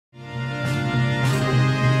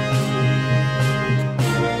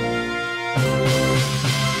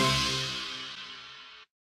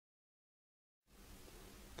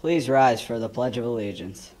Please rise for the Pledge of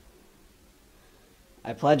Allegiance.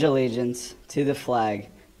 I pledge allegiance to the flag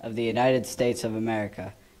of the United States of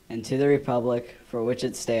America and to the republic for which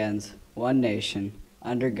it stands, one nation,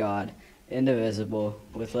 under God, indivisible,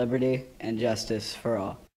 with liberty and justice for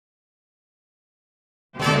all.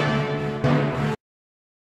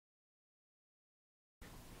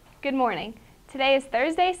 Good morning. Today is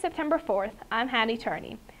Thursday, September 4th. I'm Hattie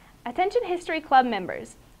Charney. Attention History Club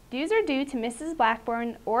members. Dues are due to Mrs.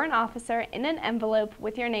 Blackburn or an officer in an envelope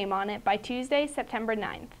with your name on it by Tuesday, September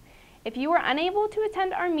 9th. If you were unable to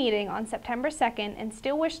attend our meeting on September 2nd and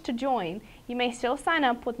still wish to join, you may still sign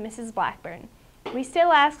up with Mrs. Blackburn. We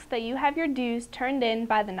still ask that you have your dues turned in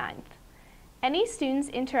by the 9th. Any students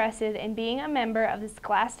interested in being a member of the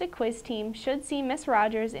Scholastic Quiz Team should see Miss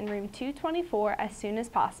Rogers in room 224 as soon as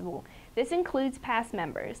possible. This includes past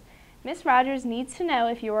members. Miss Rogers needs to know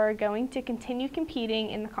if you are going to continue competing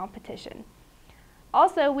in the competition.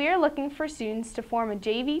 Also, we are looking for students to form a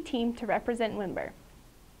JV team to represent Windber.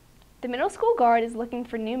 The middle school guard is looking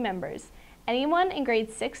for new members. Anyone in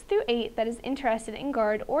grades 6 through 8 that is interested in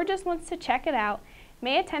guard or just wants to check it out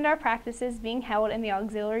may attend our practices being held in the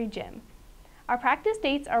auxiliary gym. Our practice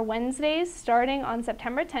dates are Wednesdays starting on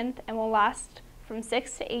September 10th and will last from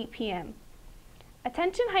 6 to 8 p.m.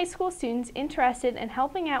 Attention high school students interested in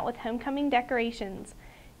helping out with homecoming decorations.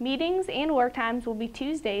 Meetings and work times will be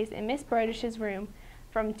Tuesdays in Miss Brodish's room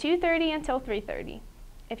from 2:30 until 3:30.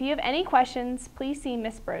 If you have any questions, please see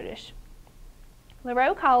Miss Brodish.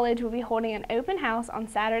 LaRoe College will be holding an open house on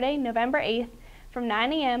Saturday, November 8th from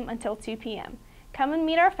 9 a.m. until 2 p.m. Come and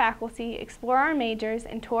meet our faculty, explore our majors,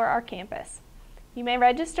 and tour our campus. You may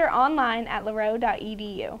register online at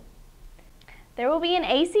laroe.edu. There will be an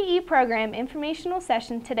ACE program informational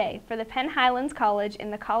session today for the Penn Highlands College in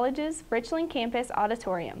the college's Richland campus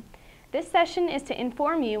auditorium. This session is to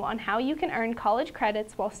inform you on how you can earn college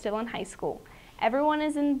credits while still in high school. Everyone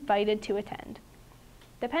is invited to attend.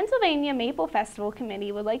 The Pennsylvania Maple Festival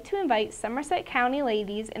Committee would like to invite Somerset County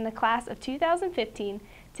ladies in the class of 2015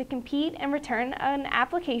 to compete and return an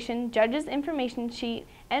application, judge's information sheet,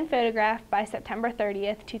 and photograph by September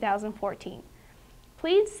 30th, 2014.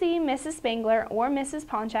 Please see Mrs. Spangler or Mrs.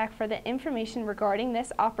 Ponchak for the information regarding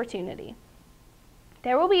this opportunity.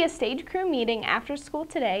 There will be a stage crew meeting after school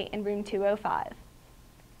today in room 205.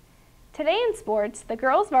 Today in sports, the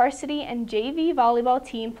girls varsity and JV volleyball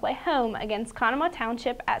team play home against Conemaugh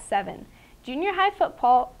Township at 7. Junior high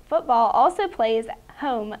football also plays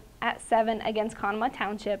home at 7 against Conemaugh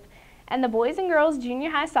Township, and the boys and girls junior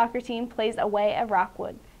high soccer team plays away at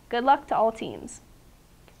Rockwood. Good luck to all teams.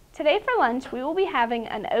 Today for lunch, we will be having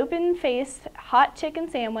an open-faced hot chicken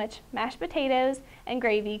sandwich, mashed potatoes and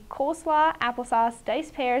gravy, coleslaw, applesauce,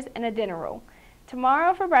 diced pears, and a dinner roll.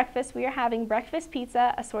 Tomorrow for breakfast, we are having breakfast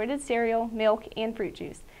pizza, assorted cereal, milk, and fruit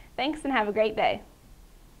juice. Thanks and have a great day.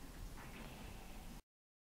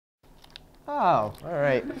 Oh, all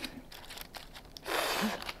right.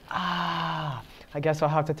 I guess I'll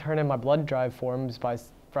have to turn in my blood drive forms by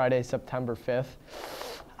Friday, September 5th.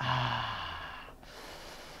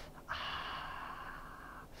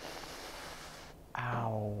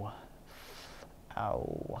 Ow.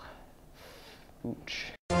 Ow.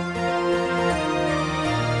 Ouch.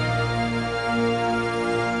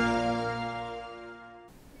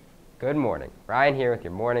 Good morning. Ryan here with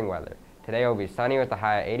your morning weather. Today will be sunny with a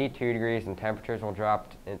high of 82 degrees and temperatures will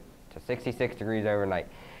drop to 66 degrees overnight.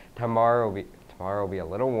 Tomorrow will be a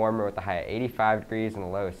little warmer with a high of 85 degrees and a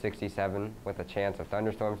low of 67 with a chance of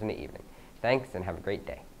thunderstorms in the evening. Thanks and have a great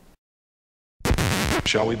day.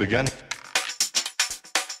 Shall we begin?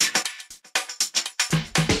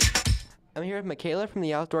 I'm here with Michaela from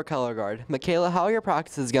the Outdoor Color Guard. Michaela, how are your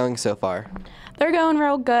practices going so far? They're going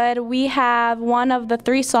real good. We have one of the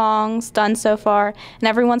 3 songs done so far, and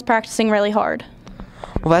everyone's practicing really hard.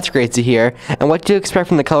 Well, that's great to hear. And what do you expect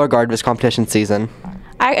from the Color Guard this competition season?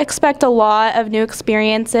 I expect a lot of new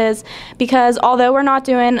experiences because although we're not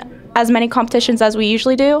doing as many competitions as we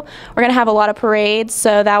usually do, we're going to have a lot of parades,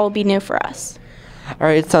 so that will be new for us. All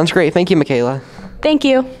right, sounds great. Thank you, Michaela. Thank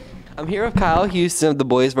you. I'm here with Kyle Houston of the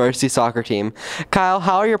boys varsity soccer team. Kyle,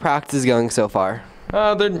 how are your practices going so far?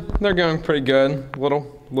 They're going pretty good.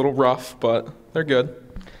 Little rough, but they're good.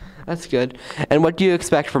 That's good. And what do you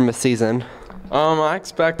expect from this season? I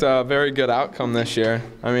expect a very good outcome this year.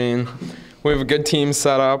 I mean, we have a good team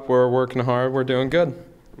set up. We're working hard. We're doing good.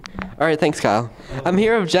 All right, thanks, Kyle. I'm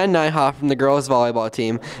here with Jen Nyhoff from the girls volleyball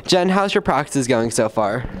team. Jen, how's your practices going so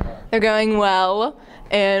far? They're going well,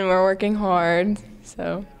 and we're working hard,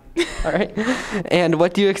 so. All right. And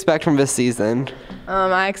what do you expect from this season?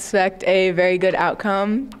 I expect a very good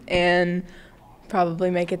outcome and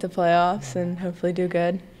probably make it to playoffs and hopefully do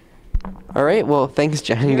good. All right, well, thanks,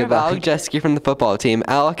 Jen. You're Good luck. welcome. Alec Jeske from the football team.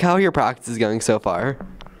 Alec, how are your practices going so far?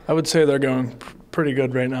 I would say they're going pretty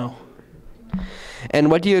good right now. And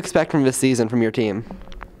what do you expect from this season from your team?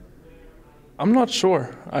 I'm not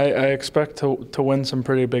sure. I expect to win some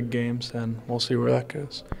pretty big games, and we'll see where that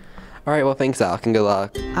goes. All right, well, thanks, Alec, and good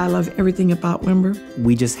luck. I love everything about Windber.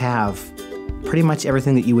 We just have pretty much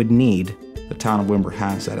everything that you would need. The town of Windber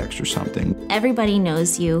has that extra something. Everybody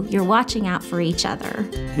knows you. You're watching out for each other.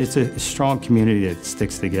 It's a strong community that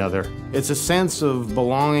sticks together. It's a sense of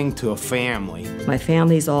belonging to a family. My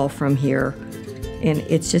family's all from here, and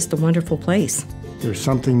it's just a wonderful place. There's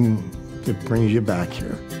something that brings you back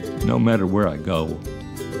here. No matter where I go,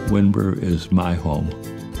 Windber is my home.